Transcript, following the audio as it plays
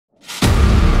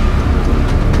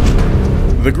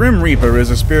The Grim Reaper is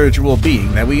a spiritual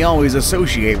being that we always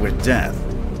associate with death.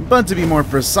 But to be more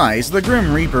precise, the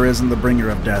Grim Reaper isn't the bringer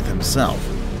of death himself.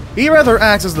 He rather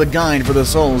acts as the guide for the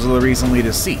souls of the recently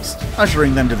deceased,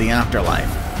 ushering them to the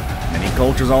afterlife. Many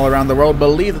cultures all around the world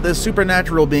believe that this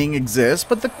supernatural being exists,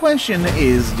 but the question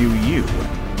is, do you?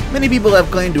 Many people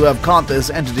have claimed to have caught this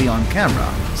entity on camera.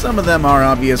 Some of them are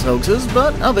obvious hoaxes,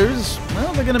 but others,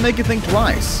 well, they're gonna make you think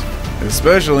twice.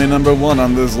 Especially number 1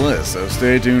 on this list, so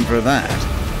stay tuned for that.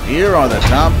 Here are the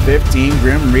top 15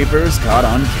 Grim Reapers caught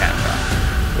on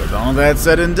camera. With all that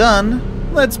said and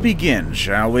done, let's begin,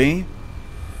 shall we?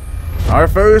 Our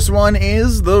first one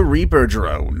is the Reaper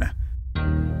drone.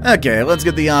 Okay, let's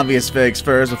get the obvious fakes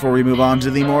first before we move on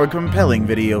to the more compelling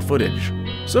video footage.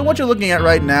 So what you're looking at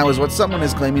right now is what someone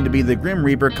is claiming to be the Grim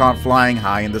Reaper caught flying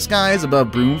high in the skies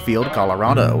above Broomfield,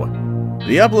 Colorado.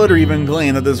 The uploader even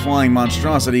claimed that this flying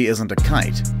monstrosity isn't a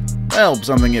kite. Well,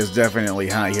 something is definitely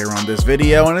high here on this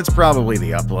video, and it's probably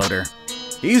the uploader.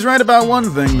 He's right about one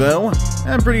thing, though.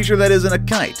 I'm pretty sure that isn't a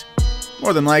kite.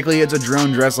 More than likely, it's a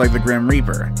drone dressed like the Grim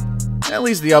Reaper. At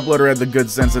least the uploader had the good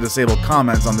sense to disable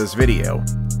comments on this video.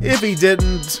 If he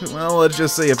didn't, well, let's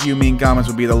just say a few mean comments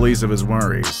would be the least of his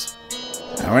worries.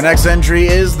 Our next entry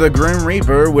is the Grim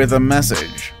Reaper with a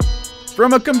message.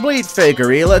 From a complete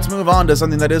fakery, let's move on to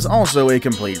something that is also a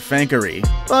complete fakery,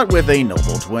 but with a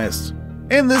noble twist.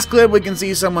 In this clip, we can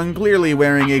see someone clearly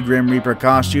wearing a Grim Reaper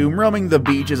costume roaming the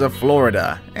beaches of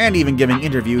Florida, and even giving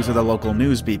interviews to the local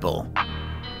news people.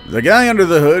 The guy under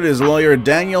the hood is lawyer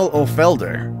Daniel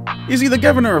Ofelder. You see, the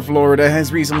governor of Florida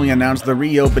has recently announced the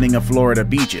reopening of Florida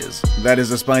beaches. That is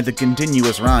despite the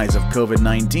continuous rise of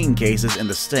COVID-19 cases in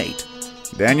the state.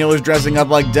 Daniel is dressing up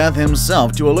like death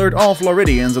himself to alert all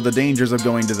Floridians of the dangers of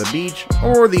going to the beach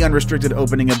or the unrestricted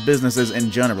opening of businesses in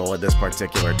general at this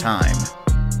particular time.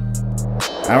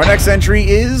 Our next entry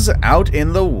is out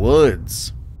in the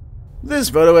woods. This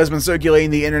photo has been circulating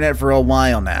the internet for a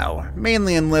while now,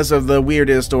 mainly in lists of the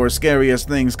weirdest or scariest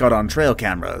things caught on trail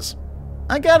cameras.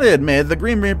 I gotta admit, the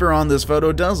Grim Reaper on this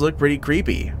photo does look pretty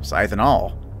creepy, scythe and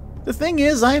all. The thing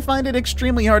is, I find it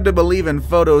extremely hard to believe in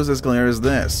photos as clear as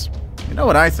this. You know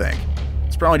what I think?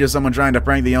 It's probably just someone trying to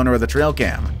prank the owner of the trail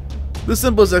cam. The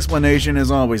simplest explanation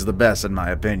is always the best in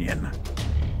my opinion.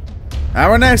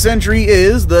 Our next entry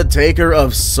is the Taker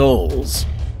of Souls.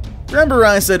 Remember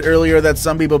I said earlier that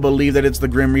some people believe that it's the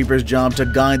Grim Reaper's job to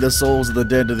guide the souls of the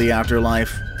dead to the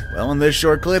afterlife? Well, in this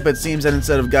short clip, it seems that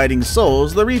instead of guiding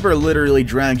souls, the Reaper literally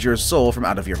drags your soul from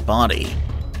out of your body.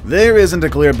 There isn't a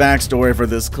clear backstory for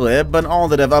this clip, but all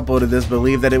that have uploaded this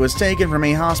believe that it was taken from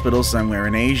a hospital somewhere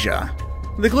in Asia.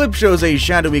 The clip shows a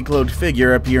shadowy cloaked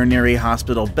figure appear near a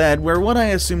hospital bed where what I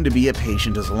assume to be a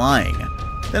patient is lying.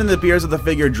 Then it appears that the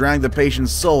figure dragged the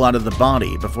patient's soul out of the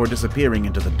body before disappearing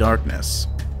into the darkness.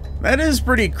 That is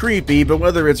pretty creepy, but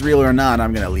whether it's real or not,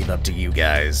 I'm gonna leave up to you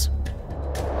guys.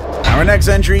 Our next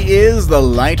entry is the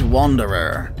Light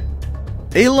Wanderer.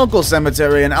 A local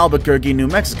cemetery in Albuquerque, New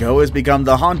Mexico has become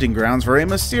the haunting grounds for a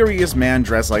mysterious man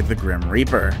dressed like the Grim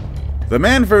Reaper. The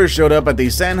man first showed up at the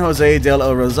San Jose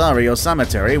del Rosario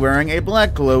Cemetery wearing a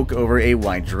black cloak over a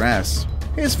white dress.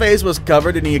 His face was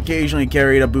covered and he occasionally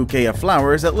carried a bouquet of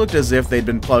flowers that looked as if they'd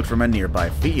been plucked from a nearby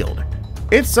field.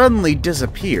 It suddenly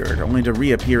disappeared, only to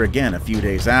reappear again a few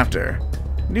days after.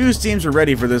 News teams were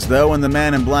ready for this though, and the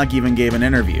man in black even gave an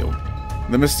interview.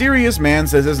 The mysterious man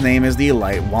says his name is the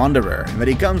Light Wanderer, and that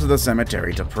he comes to the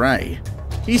cemetery to pray.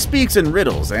 He speaks in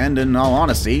riddles, and in all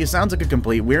honesty, sounds like a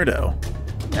complete weirdo.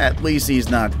 At least he's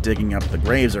not digging up the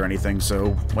graves or anything, so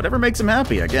whatever makes him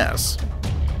happy, I guess.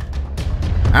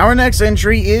 Our next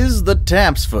entry is the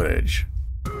TAPS footage.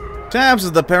 TAPS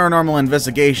is the paranormal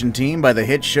investigation team by the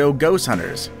hit show Ghost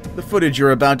Hunters. The footage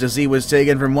you're about to see was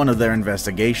taken from one of their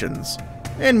investigations.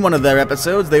 In one of their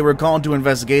episodes, they were called to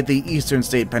investigate the Eastern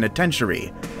State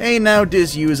Penitentiary, a now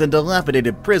disused and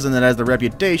dilapidated prison that has the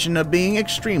reputation of being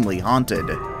extremely haunted.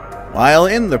 While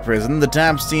in the prison, the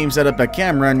TAPS team set up a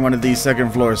camera in one of these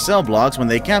second-floor cell blocks when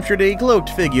they captured a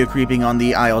cloaked figure creeping on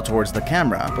the aisle towards the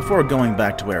camera, before going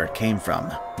back to where it came from.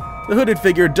 The hooded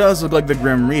figure does look like the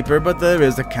Grim Reaper, but there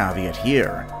is a caveat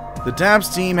here. The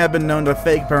TAPS team have been known to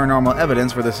fake paranormal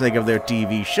evidence for the sake of their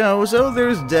TV show, so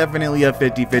there's definitely a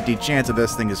 50-50 chance that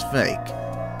this thing is fake.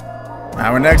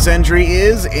 Our next entry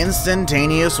is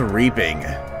Instantaneous Reaping.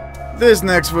 This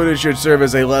next footage should serve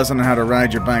as a lesson on how to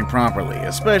ride your bike properly,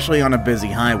 especially on a busy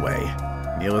highway.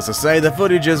 Needless to say, the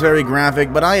footage is very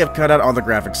graphic, but I have cut out all the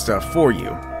graphic stuff for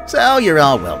you, so you're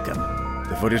all welcome.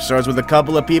 The footage starts with a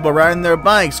couple of people riding their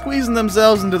bikes, squeezing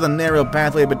themselves into the narrow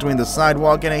pathway between the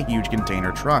sidewalk and a huge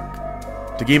container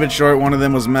truck. To keep it short, one of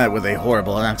them was met with a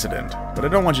horrible accident, but I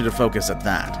don't want you to focus at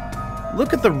that.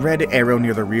 Look at the red arrow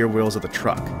near the rear wheels of the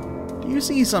truck. Do you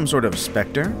see some sort of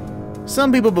specter?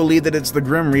 Some people believe that it's the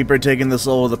Grim Reaper taking the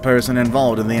soul of the person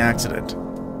involved in the accident.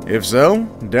 If so,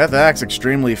 death acts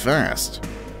extremely fast.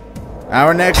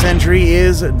 Our next entry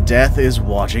is Death is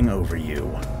Watching Over You.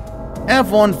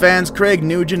 F1 fans Craig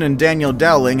Nugent and Daniel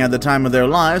Dowling had the time of their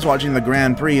lives watching the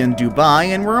Grand Prix in Dubai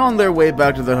and were on their way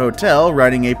back to the hotel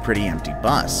riding a pretty empty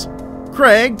bus.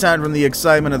 Craig, tired from the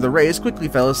excitement of the race, quickly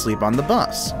fell asleep on the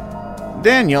bus.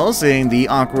 Daniel, seeing the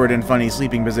awkward and funny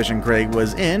sleeping position Craig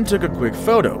was in, took a quick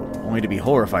photo, only to be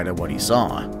horrified at what he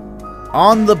saw.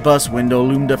 On the bus window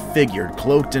loomed a figure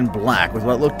cloaked in black with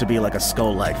what looked to be like a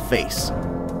skull-like face.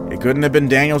 It couldn't have been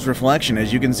Daniel's reflection,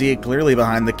 as you can see it clearly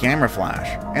behind the camera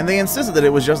flash, and they insisted that it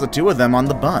was just the two of them on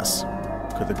the bus.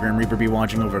 Could the Grim Reaper be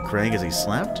watching over Craig as he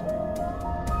slept?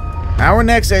 Our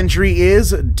next entry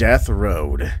is Death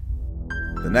Road.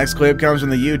 The next clip comes from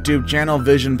the YouTube channel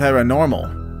Vision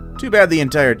Paranormal. Too bad the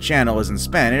entire channel is in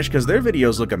Spanish, because their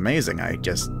videos look amazing, I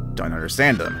just don't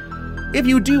understand them. If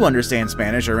you do understand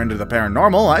Spanish or into the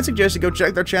paranormal, I suggest you go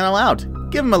check their channel out.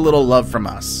 Give them a little love from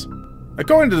us.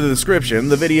 According to the description,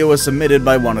 the video was submitted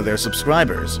by one of their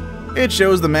subscribers. It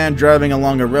shows the man driving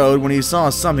along a road when he saw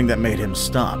something that made him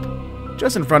stop.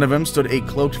 Just in front of him stood a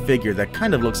cloaked figure that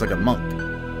kind of looks like a monk.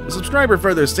 The subscriber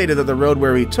further stated that the road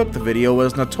where he took the video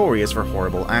was notorious for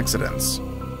horrible accidents.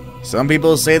 Some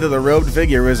people say that the robed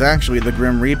figure is actually the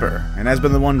Grim Reaper, and has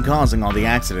been the one causing all the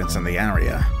accidents in the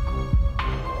area.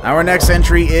 Our next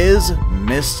entry is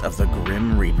Mist of the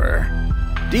Grim Reaper.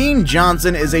 Dean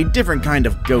Johnson is a different kind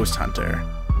of ghost hunter.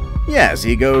 Yes,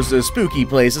 he goes to spooky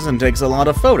places and takes a lot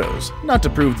of photos, not to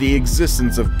prove the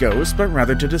existence of ghosts, but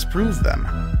rather to disprove them.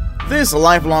 This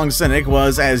lifelong cynic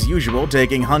was, as usual,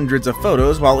 taking hundreds of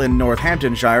photos while in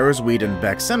Northamptonshire's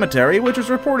Weedenbeck Cemetery, which was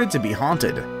reported to be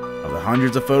haunted. Of the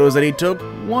hundreds of photos that he took,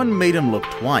 one made him look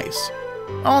twice.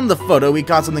 On the photo, he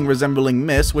caught something resembling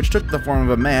mist, which took the form of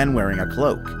a man wearing a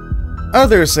cloak.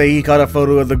 Others say he caught a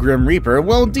photo of the Grim Reaper,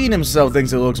 while Dean himself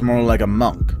thinks it looks more like a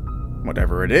monk.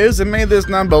 Whatever it is, it made this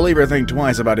non-believer think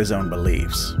twice about his own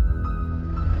beliefs.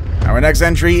 Our next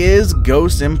entry is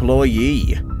Ghost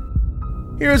Employee.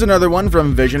 Here's another one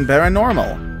from Vision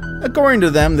Paranormal. According to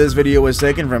them, this video was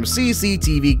taken from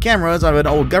CCTV cameras of an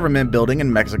old government building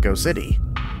in Mexico City.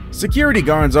 Security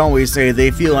guards always say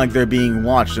they feel like they're being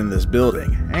watched in this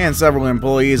building, and several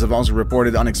employees have also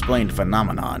reported unexplained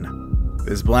phenomenon.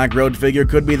 This black robed figure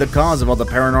could be the cause of all the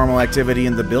paranormal activity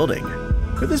in the building.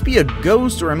 Could this be a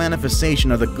ghost or a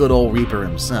manifestation of the good old Reaper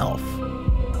himself?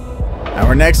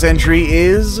 Our next entry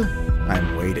is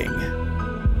I'm Waiting.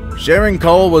 Sharon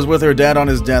Cole was with her dad on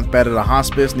his deathbed at a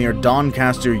hospice near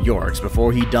Doncaster, Yorks,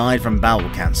 before he died from bowel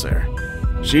cancer.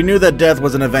 She knew that death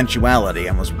was an eventuality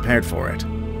and was prepared for it.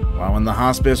 While in the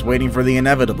hospice waiting for the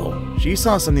inevitable, she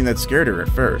saw something that scared her at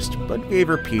first, but gave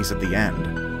her peace at the end.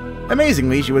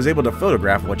 Amazingly, she was able to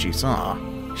photograph what she saw.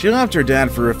 She left her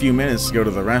dad for a few minutes to go to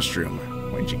the restroom.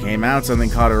 When she came out, something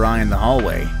caught her eye in the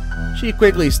hallway. She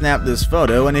quickly snapped this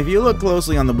photo, and if you look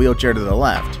closely on the wheelchair to the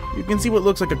left, you can see what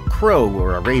looks like a crow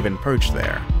or a raven perched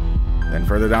there. Then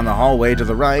further down the hallway to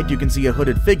the right, you can see a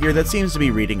hooded figure that seems to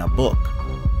be reading a book.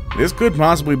 This could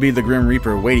possibly be the Grim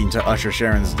Reaper waiting to usher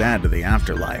Sharon's dad to the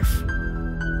afterlife.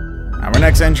 Our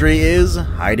next entry is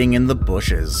Hiding in the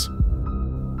Bushes.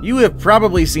 You have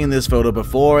probably seen this photo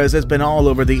before, as it's been all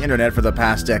over the internet for the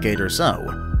past decade or so.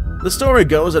 The story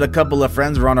goes that a couple of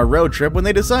friends were on a road trip when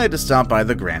they decided to stop by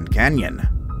the Grand Canyon.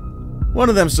 One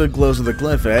of them stood close to the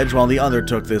cliff edge while the other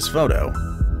took this photo.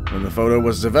 When the photo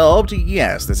was developed,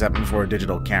 yes, this happened before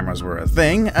digital cameras were a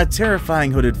thing, a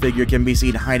terrifying hooded figure can be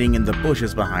seen hiding in the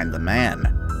bushes behind the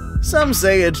man. Some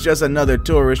say it's just another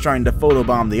tourist trying to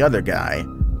photobomb the other guy,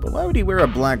 but why would he wear a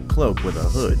black cloak with a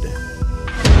hood?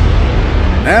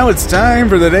 Now it's time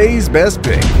for the day's best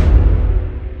pick.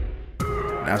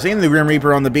 Now, seeing the Grim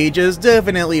Reaper on the beach is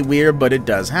definitely weird, but it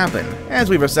does happen, as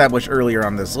we've established earlier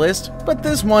on this list, but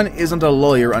this one isn't a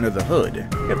lawyer under the hood,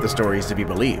 if the story is to be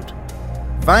believed.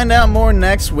 Find out more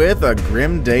next with A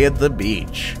Grim Day at the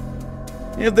Beach.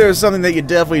 If there's something that you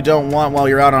definitely don't want while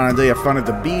you're out on a day of fun at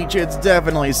the beach, it's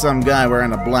definitely some guy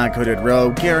wearing a black hooded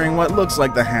robe carrying what looks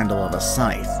like the handle of a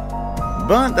scythe.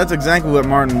 But that's exactly what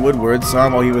Martin Woodward saw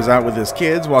while he was out with his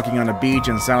kids walking on a beach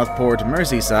in Southport,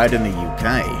 Merseyside in the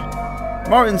UK.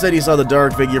 Martin said he saw the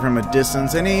dark figure from a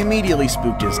distance and he immediately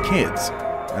spooked his kids.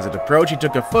 As it approached, he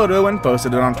took a photo and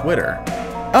posted it on Twitter.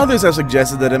 Others have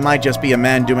suggested that it might just be a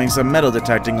man doing some metal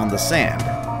detecting on the sand.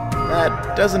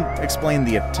 That doesn't explain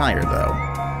the attire,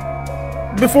 though.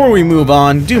 Before we move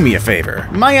on, do me a favor.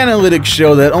 My analytics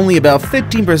show that only about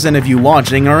 15% of you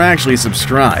watching are actually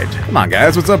subscribed. Come on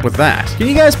guys, what's up with that? Can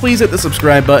you guys please hit the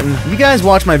subscribe button? You guys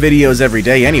watch my videos every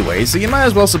day anyway, so you might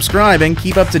as well subscribe and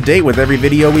keep up to date with every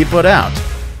video we put out.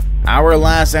 Our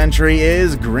last entry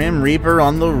is Grim Reaper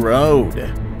on the Road.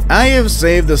 I have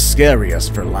saved the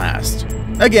scariest for last.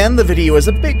 Again, the video is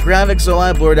a bit graphic, so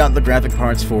I blurred out the graphic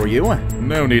parts for you.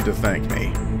 No need to thank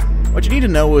me. What you need to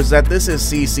know is that this is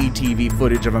CCTV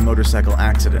footage of a motorcycle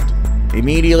accident.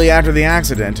 Immediately after the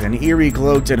accident, an eerie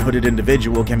cloaked and hooded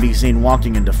individual can be seen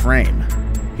walking into frame.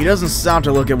 He doesn't stop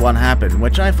to look at what happened,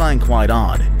 which I find quite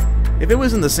odd. If it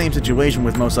was in the same situation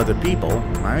with most other people,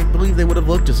 I believe they would have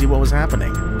looked to see what was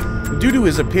happening. Due to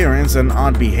his appearance and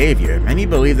odd behavior, many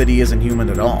believe that he isn't human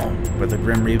at all, but the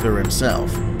Grim Reaper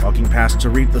himself, walking past to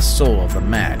reap the soul of the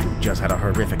man who just had a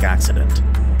horrific accident.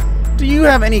 Do you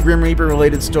have any Grim Reaper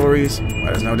related stories?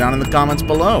 Let us know down in the comments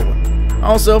below.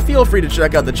 Also, feel free to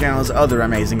check out the channel's other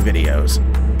amazing videos.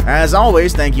 As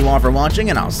always, thank you all for watching,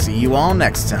 and I'll see you all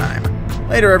next time.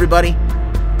 Later, everybody.